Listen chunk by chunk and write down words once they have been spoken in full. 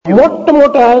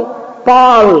మొట్టమొదట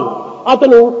పాల్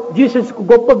అతను జీసస్ కు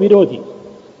గొప్ప విరోధి.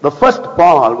 The first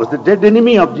Paul was the dead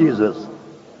enemy of Jesus.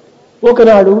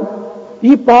 ఒకనాడు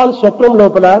ఈ పాల్ స్వప్నం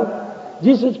లోపల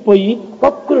జీసస్ పోయి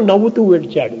పక్కును నవ్వుతూ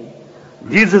ఏడ్చాడు.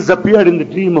 Jesus appeared in the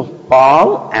dream of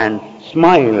Paul and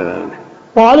smiled.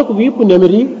 పాలుకు వీపు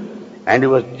నెమిరి, and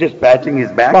he was just patching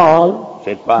his back. Paul,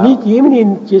 said Paul, నీకేమి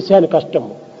నేను చేశాను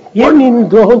కష్టము, ఏమి నేను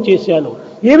ద్రోహం చేశాను,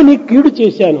 ఏమి నీకు కీడు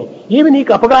చేశాను, ఏమి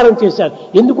నీకు అపకారం చేశాను,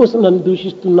 ఎందుకోసం నన్ను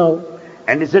దూషిస్తున్నావు?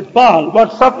 And he said, Paul, what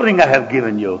suffering I have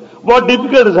given you, what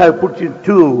difficulties I have put you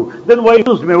to, then why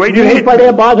use me, why do you hate పడే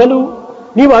me? బాధలు,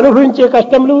 నీవు అనుభవించే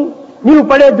కష్టములు, నీవు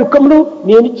పడే దుఃఖములు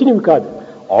నేనిచ్చినవి కాదు.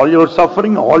 All your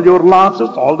suffering, all your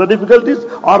losses, all the difficulties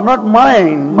are not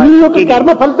mine. నీ యొక్క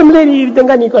కర్మ ఫలితములే ఈ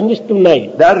విధంగా నీకు అందిస్తున్నాయి.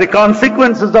 They are the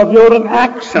consequences of your own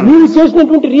action. నీవు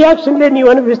చేసినటువంటి రియాక్షన్లే నీవు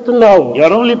అనుభవిస్తున్నావు. You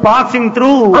are only passing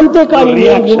through. అంతేకాని the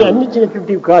reaction. నేను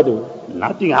అందించినటువంటివి కాదు.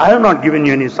 Nothing, I have not given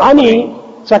you any అని suffering.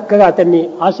 చక్కగా అతన్ని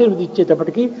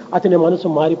ఆశీర్వదించేటప్పటికి అతని మనసు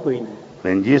మారిపోయింది.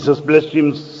 When Jesus blessed him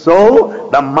so,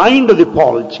 the mind of the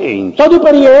Paul changed.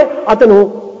 తదుపరియే అతను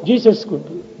జీసస్ కు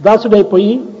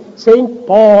దాసుడైపోయి సెయింట్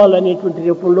పాల్ అనేటువంటి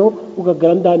రూపంలో ఒక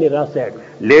గ్రంథాన్ని రాశాడు.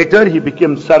 Later he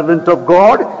became servant of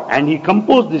God and he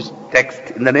composed this text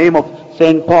in the name of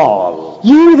Saint Paul.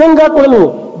 ఈ విధంగా కూడా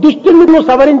దుష్టులను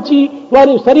సవరించి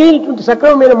వారి సరైనటువంటి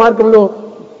సక్రమమైన మార్గంలో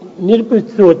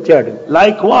నిరూపిస్తూ వచ్చాడు.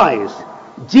 Likewise,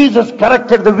 Jesus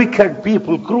corrected the wicked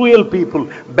people, cruel people,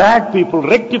 bad people,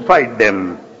 rectified them.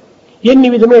 ఎన్ని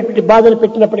విధమైనటువంటి బాధలు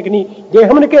పెట్టినప్పటికీ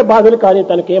దేహమునికే బాధలు కానీ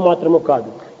తనకే మాత్రము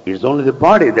కాదు. It is only the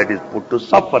body that is put to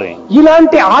suffering.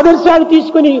 ఇలాంటి ఆదర్శాలు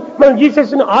తీసుకుని మనం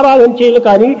జీసస్ ను ఆరాధన చేయాలి,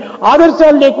 కానీ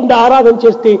ఆదర్శాలు లేకుండా ఆరాధన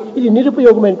చేస్తే ఇది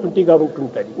నిరుపయోగమైనటువంటిగా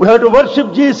ఉంటుంటుంది. We have to worship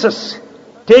Jesus,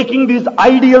 taking these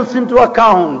ideals into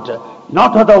account,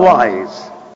 not otherwise.